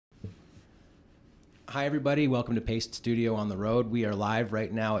Hi, everybody. Welcome to Paste Studio on the Road. We are live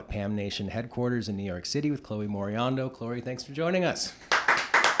right now at Pamnation headquarters in New York City with Chloe Moriondo. Chloe, thanks for joining us.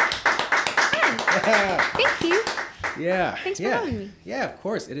 Yeah. Thank you. Yeah. Thanks for having me. Yeah, of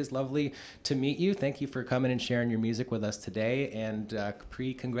course. It is lovely to meet you. Thank you for coming and sharing your music with us today. And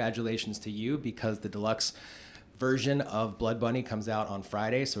congratulations to you, because the deluxe version of Blood Bunny comes out on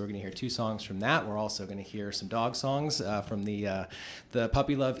Friday, so we're going to hear 2 songs from that. We're also going to hear some dog songs from the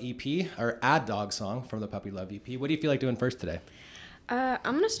Puppy Love EP, or a dog song from the Puppy Love EP. What do you feel like doing first today? I'm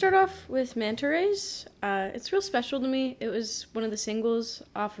going to start off with Manta Rays. It's real special to me. It was one of the singles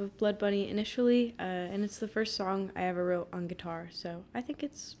off of Blood Bunny initially, and it's the first song I ever wrote on guitar, so I think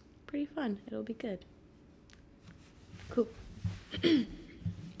it's pretty fun. It'll be good. Cool.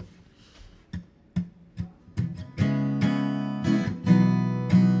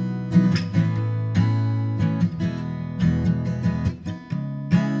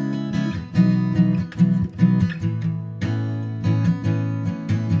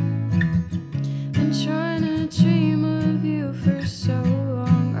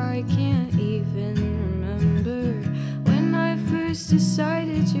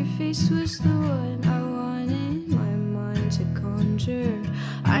 Decided your face was the one I wanted my mind to conjure.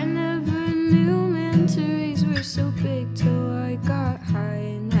 I never knew manta rays were so big till I got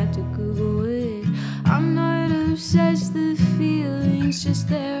high and had to Google it. I'm not obsessed, the feeling's just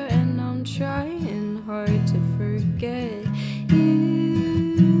there, and I'm trying hard to forget you.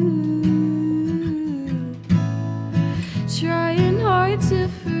 Trying hard to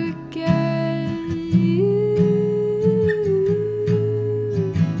forget you.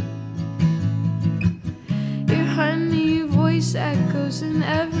 Echoes in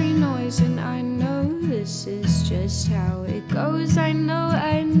every noise, and I know this is just how it goes. I know.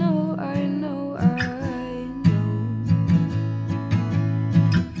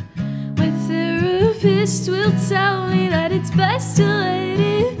 My therapist will tell me that it's best to let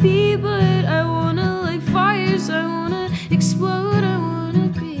it be, but I wanna light fires, I wanna explode, I wanna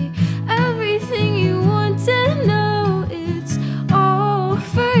be everything you want to know. It's all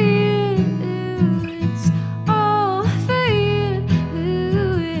for you.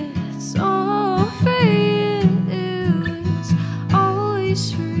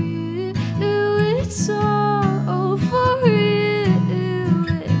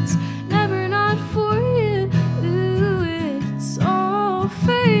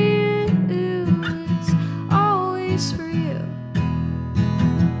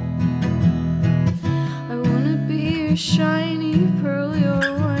 Shiny pearl,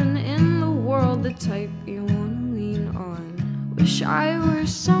 you're one in the world, the type you wanna lean on. Wish I were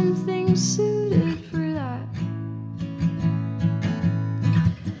something suited for that.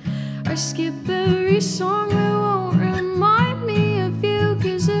 I skip every song that won't remind me of you,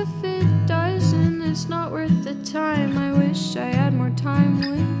 'cause if it doesn't, it's not worth the time. I wish I had more time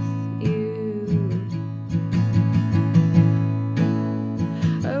with you.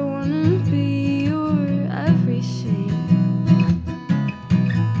 I wanna be your everything.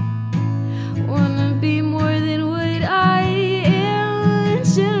 Wanna be more than what I am in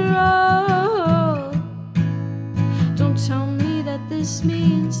general. Don't tell me that this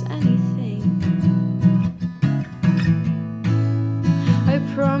means anything. I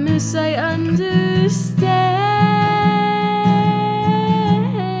promise I understand,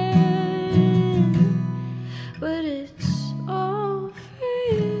 but it's all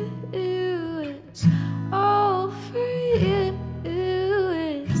for you. It's all for you.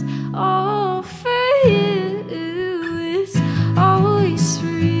 It's all for you. It's always for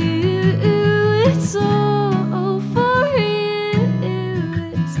you. It's all for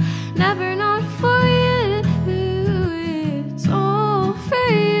you. It's never not for you. It's all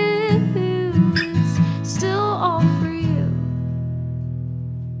for you. It's still all for you.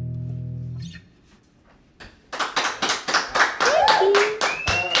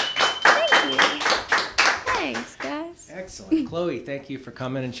 Thank you. Thanks, guys. Excellent. Chloe, thank you for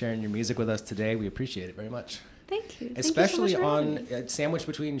coming and sharing your music with us today. We appreciate it very much. Thank you. Especially Thank you so much for on having me. sandwich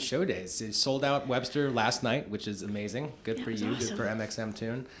between show days. It sold out Webster last night, which is amazing. Good Yeah, for it was you. awesome. Good for MXM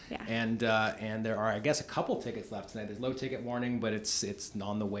Tune. Yeah. And there are, I guess, a couple tickets left tonight. There's low ticket warning, but it's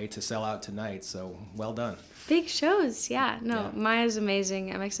on the way to sell out tonight. So well done. Big shows, yeah. No, Yeah. Maya's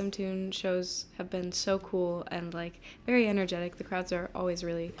amazing. MXM Tune shows have been so cool and like very energetic. The crowds are always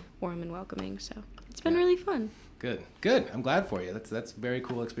really warm and welcoming, so it's been really fun. Good. I'm glad for you. That's a very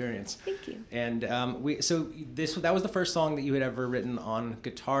cool experience. Thank you. And that was the first song that you had ever written on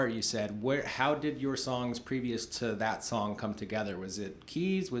guitar. You said, how did your songs previous to that song come together? Was it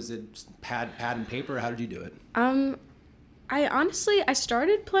keys? Was it pad and paper? How did you do it? I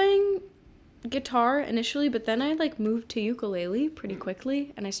started playing guitar initially, but then I like moved to ukulele pretty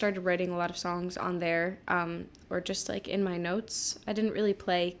quickly, and I started writing a lot of songs on there, or just like in my notes. I didn't really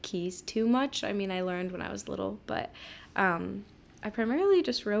play keys too much. I mean, I learned when I was little, but I primarily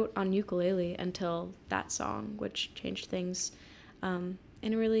just wrote on ukulele until that song, which changed things in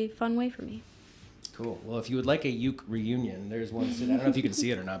a really fun way for me. Cool. Well, if you would like a uke reunion, there's one. I don't know if you can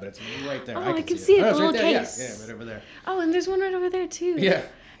see it or not, but it's right there. Oh, I can see it. Oh, The it's little right there. case. Yeah, right over there. Oh, and there's one right over there too. Yeah.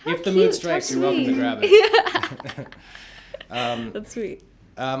 How If the cute. mood strikes, How you're welcome to sweet. grab it. That's sweet.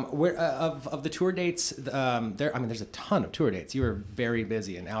 Where of the tour dates, there's a ton of tour dates. You are very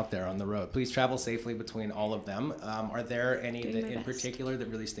busy and out there on the road. Please travel safely between all of them. Are there any Doing that my in best. particular that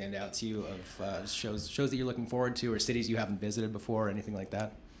really stand out to you of shows that you're looking forward to, or cities you haven't visited before, or anything like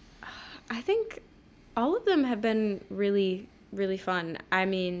that? I think all of them have been really, really fun. I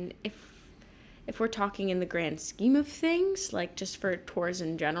mean, if we're talking in the grand scheme of things, like just for tours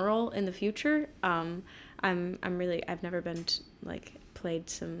in general in the future, I've never been played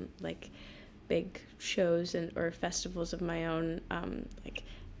some like big shows or festivals of my own, like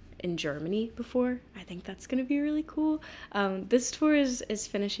in Germany before. I think that's gonna be really cool. This tour is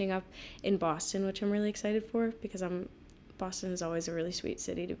finishing up in Boston, which I'm really excited for because Boston is always a really sweet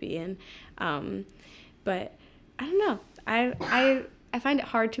city to be in. But I don't know. I find it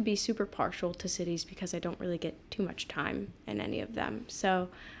hard to be super partial to cities because I don't really get too much time in any of them. So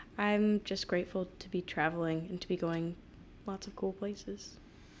I'm just grateful to be traveling and to be going lots of cool places.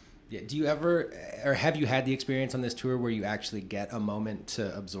 Yeah. Do you ever, or have you had the experience on this tour where you actually get a moment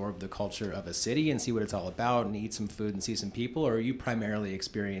to absorb the culture of a city and see what it's all about and eat some food and see some people, or are you primarily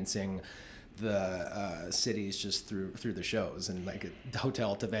experiencing the cities just through the shows and like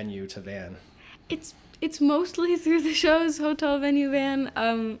hotel to venue to van? It's mostly through the shows, hotel, venue,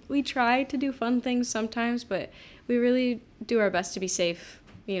 van. We try to do fun things sometimes, but we really do our best to be safe,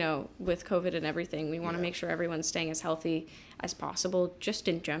 with COVID and everything. We want to make sure everyone's staying as healthy as possible, just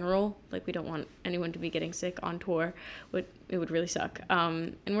in general. Like, we don't want anyone to be getting sick on tour. It would really suck.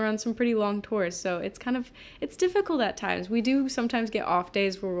 And we're on some pretty long tours, so it's difficult at times. We do sometimes get off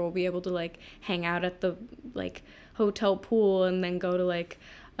days where we'll be able to, hang out at the, hotel pool and then go to,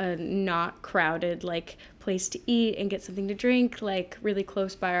 a not crowded place to eat and get something to drink really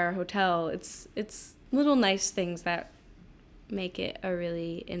close by our hotel. It's little nice things that make it a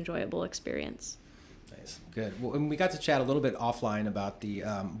really enjoyable experience. Nice, good. Well, and we got to chat a little bit offline about the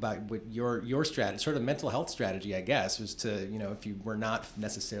about what your strategy, sort of mental health strategy, I guess, was to if you were not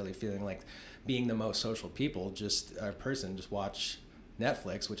necessarily feeling like being the most social just watch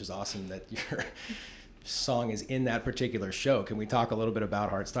Netflix, which is awesome that your song is in that particular show. Can we talk a little bit about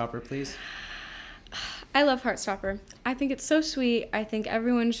Heartstopper, please? I love Heartstopper. I think it's so sweet. I think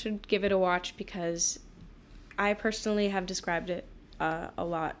everyone should give it a watch because I personally have described it a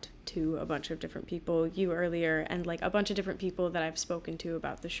lot to a bunch of different people, you earlier, and a bunch of different people that I've spoken to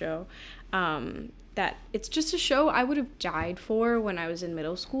about the show, that it's just a show I would have died for when I was in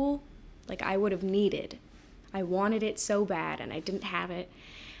middle school. I would have needed. I wanted it so bad and I didn't have it.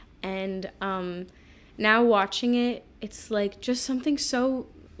 And now watching it, it's just something so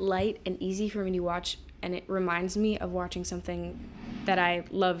light and easy for me to watch, and it reminds me of watching something that I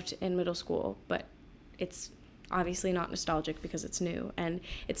loved in middle school, but it's obviously not nostalgic because it's new. And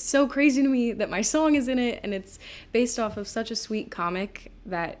it's so crazy to me that my song is in it, and it's based off of such a sweet comic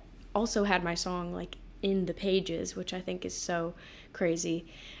that also had my song in the pages, which I think is so crazy.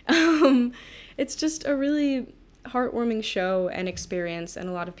 It's just a really heartwarming show and experience, and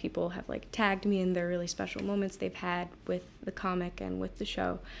a lot of people have tagged me in their really special moments they've had with the comic and with the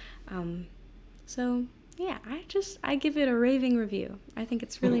show. So yeah, I give it a raving review. I think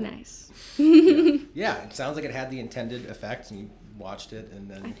it's really nice. Yeah, it sounds like it had the intended effect, and you watched it and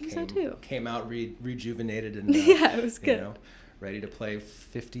then I think so too. Came out rejuvenated and yeah, it was good. Ready to play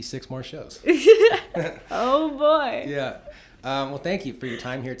 56 more shows. Oh boy. Yeah. Well, thank you for your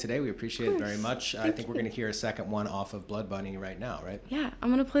time here today. We appreciate it very much. I think we're going to hear a second one off of Blood Bunny right now, right? Yeah,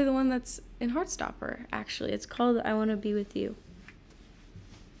 I'm going to play the one that's in Heartstopper, actually. It's called I Want to Be With You.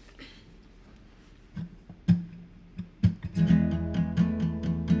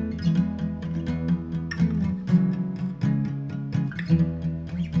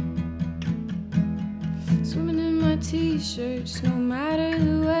 Swimming in my t-shirts, no matter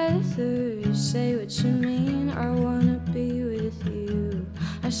the weather. Say what you mean, I wanna be with you.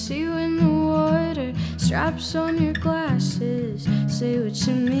 I see you in the water, straps on your glasses. Say what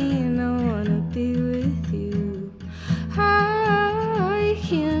you mean, I wanna be with you. I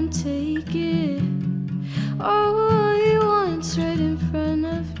can't take it, all you want's right in front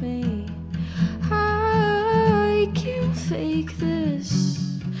of me. I can't fake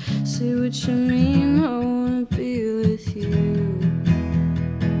this. see what you mean. I wanna be with you.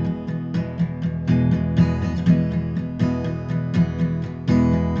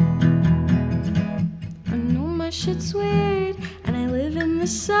 I know my shit's weird, and I live in the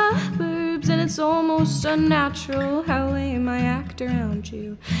suburbs, and it's almost unnatural how lame I act around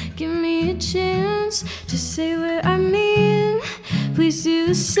you. Give me a chance to say what I mean. Please do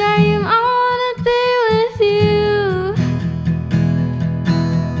the same. I wanna be with you.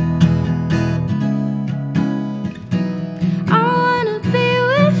 I wanna be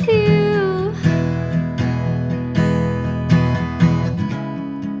with you.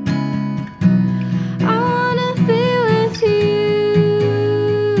 I wanna be with you.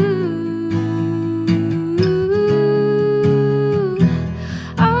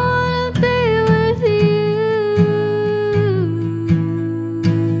 I wanna be with you.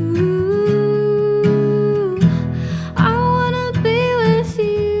 I wanna be with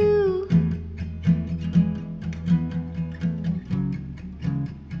you.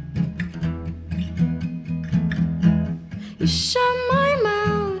 You shut my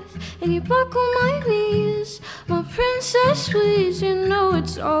mouth and you buckle my knees. My princess, please, you know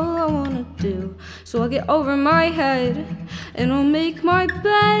it's all I wanna do. So I'll get over my head and I'll make my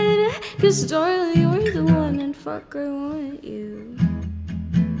bed. 'Cause darling, you're the one, and fuck, I want you.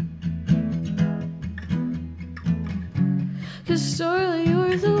 'Cause darling,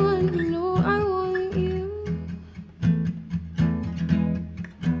 you're the one, you know I want you.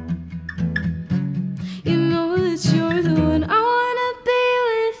 You know that you're the one. I wanna be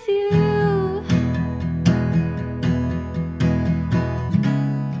with you.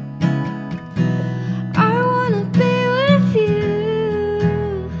 I wanna be with you.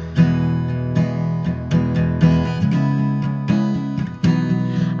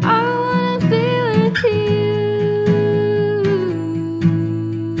 I wanna be with you.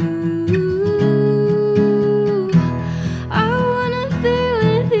 I wanna be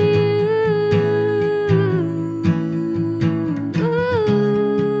with you.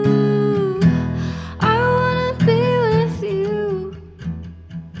 I wanna be with you.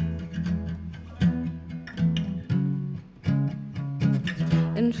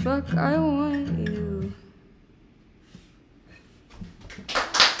 And fuck, I want you.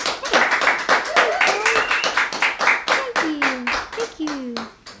 Thank you. All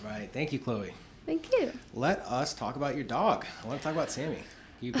right, thank you, Chloe. Thank you. Let us talk about your dog. I want to talk about Sammy.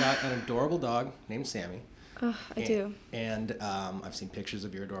 You've got an adorable dog named Sammy. I do. And I've seen pictures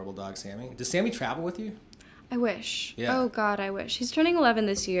of your adorable dog, Sammy. Does Sammy travel with you? I wish. Yeah. Oh, God, I wish. He's turning 11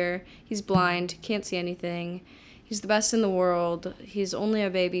 this year. He's blind, can't see anything. He's the best in the world. He's only a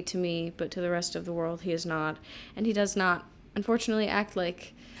baby to me, but to the rest of the world, he is not. And he does not, unfortunately, act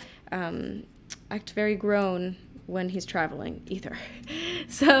very grown when he's traveling either.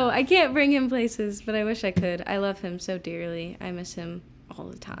 So I can't bring him places, but I wish I could. I love him so dearly. I miss him all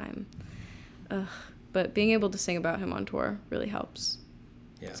the time. Ugh. But being able to sing about him on tour really helps.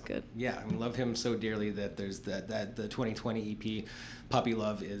 Yeah. It's good. Yeah, I love him so dearly that there's that the 2020 EP, Puppy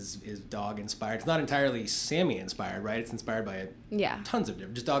Love, is dog inspired. It's not entirely Sammy inspired, right? It's inspired by tons of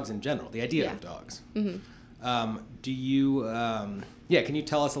different, just dogs in general. The idea of dogs. Mm-hmm. Do you? Can you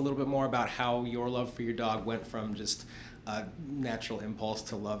tell us a little bit more about how your love for your dog went from just a natural impulse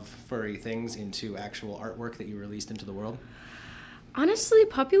to love furry things into actual artwork that you released into the world? Honestly,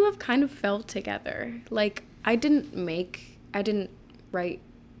 Puppy Love kind of fell together. Like, I didn't write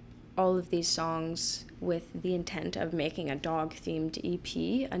all of these songs with the intent of making a dog-themed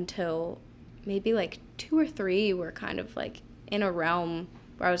EP until maybe like 2 or 3 were kind of like in a realm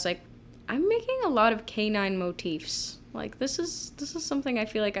where I was like, I'm making a lot of canine motifs. Like, this is something I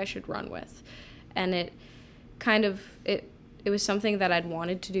feel like I should run with. And it was something that I'd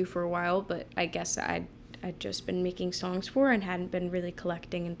wanted to do for a while, but I guess I'd just been making songs for and hadn't been really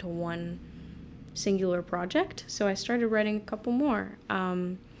collecting into one singular project. So I started writing a couple more.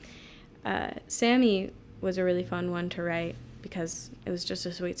 Sammy was a really fun one to write because it was just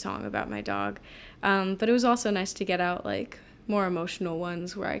a sweet song about my dog. But it was also nice to get out like more emotional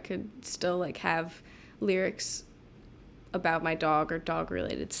ones where I could still like have lyrics about my dog or dog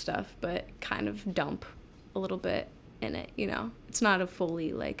related stuff, but kind of dump a little bit in it, you know? It's not a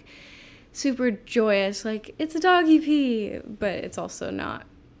fully like super joyous, like it's a dog EP, but it's also not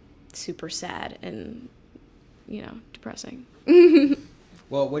super sad and, you know, depressing.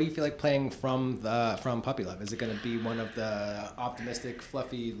 Well, what do you feel like playing from Puppy Love? Is it going to be one of the optimistic,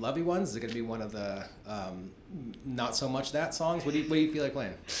 fluffy, lovey ones? Is it going to be one of the not so much that songs? What do you feel like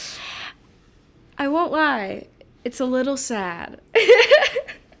playing? I won't lie, it's a little sad.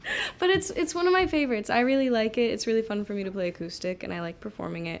 But it's one of my favorites. I really like it. It's really fun for me to play acoustic, and I like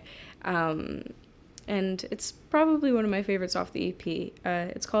performing it. And it's probably one of my favorites off the EP.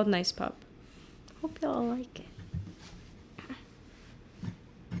 It's called Nice Pup. Hope y'all like it.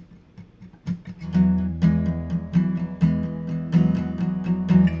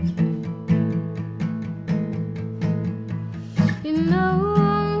 You know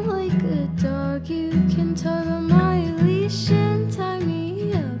I'm like a dog. You can tug on my leash and tie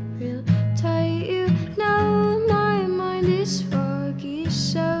me up real tight. You know my mind is foggy,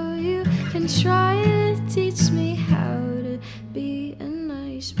 so you can try to teach me how to be a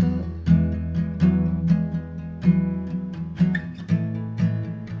nice pup.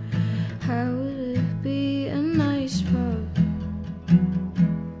 How to be a nice pup.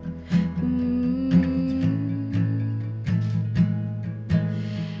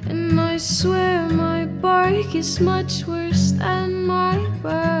 And I swear my bark is much worse than my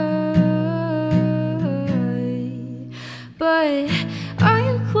bite. But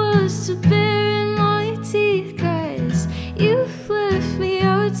I'm close to baring my teeth, 'cause you've left me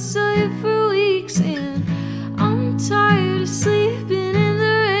outside for weeks, and I'm tired of sleeping in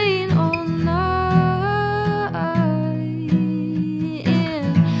the rain all night.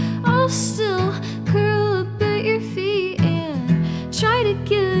 And I'll still curl up at your feet and try to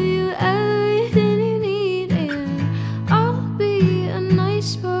give you everything you need, and I'll be a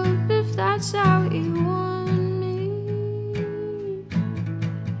nice pup if that's how you want me.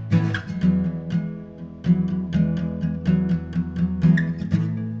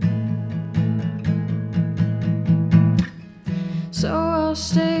 So I'll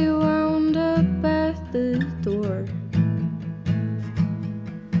stay wound up at the door,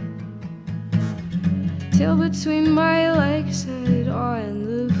 tail between my legs, head on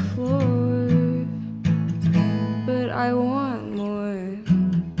the floor. But I want more.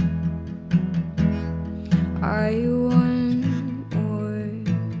 I want more.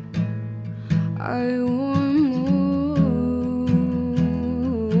 I want more.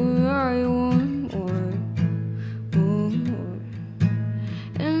 I want more. More.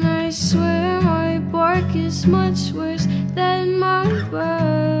 And I swear my bark is much worse than my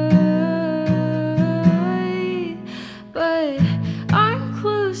bite. But I'm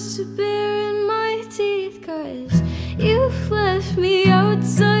close to baring my teeth, 'cause you've left me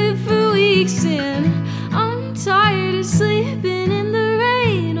outside for weeks, and I'm tired of sleeping in the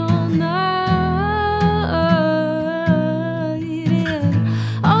rain all night. And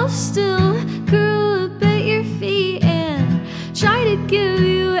I'll still curl up at your feet and try to give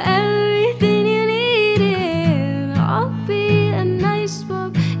you everything you need, and I'll be a nice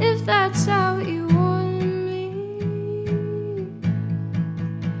pup if that's how you want me.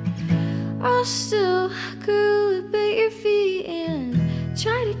 I'll still curl up at your feet and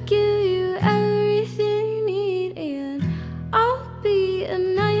try to give you everything you need, and I'll be a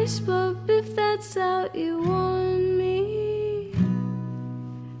nice pup if that's how you want me.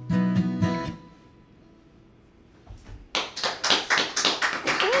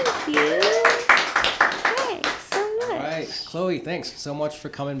 Thank you. Thanks so much. All right, Chloe, thanks so much for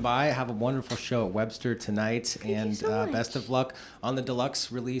coming by. Have a wonderful show at Webster tonight, and so much. best of luck on the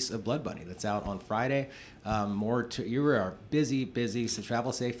deluxe release of Blood Bunny that's out on Friday. You are busy, so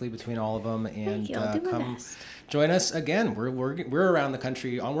travel safely between all of them, and you. I'll do my come best. join us again. We're around the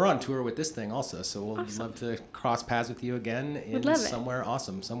country. We're on tour with this thing also, so we'll love to cross paths with you again in love it. somewhere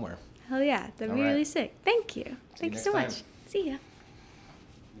awesome somewhere. Hell yeah, that'd All be right. really sick. Thank you. Thank you next so time. much. See ya.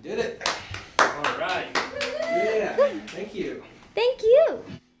 You did it. All right. Yeah. Thank you. Thank you.